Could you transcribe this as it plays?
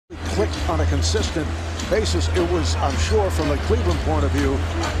click on a consistent basis. It was, I'm sure, from the Cleveland point of view,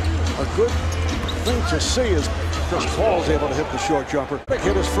 a good thing to see as Chris Paul's able to hit the short jumper.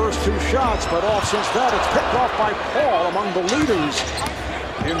 Hit his first 2 shots, but off since that. It's picked off by Paul, among the leaders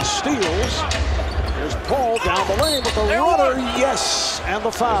in steals. Here's Paul down the lane with the runner. Yes, and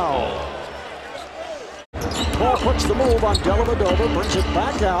the foul. Paul puts the move on Dellavedova, brings it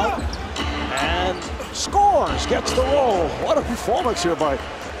back out, and scores, gets the roll. What a performance here by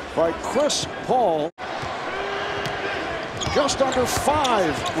Chris Paul. Just under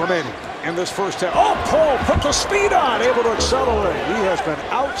 5 remaining in this first half. Oh, Paul put the speed on, able to accelerate. He has been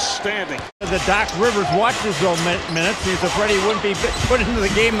outstanding. The Doc Rivers watches those minutes. He's afraid he wouldn't be put into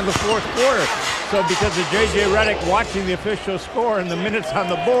the game in the 4th quarter. So because of J.J. Redick watching the official score and the minutes on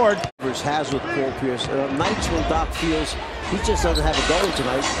the board. Rivers has with Paul Pierce. Nights when Doc feels he just doesn't have it going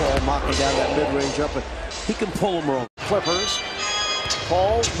tonight. Paul knocking down that mid-range jumper. He can pull him wrong. Clippers.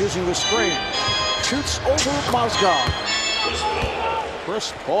 Paul using the screen. Shoots over Mozgov.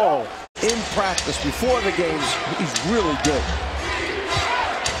 Chris Paul. In practice, before the games, he's really good.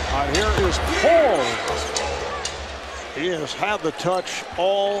 Here is Paul. He has had the touch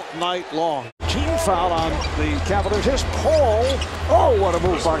all night long. Team foul on the Cavaliers. Here's Paul. Oh, what a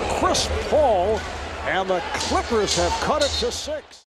move by Chris Paul. And the Clippers have cut it to 6.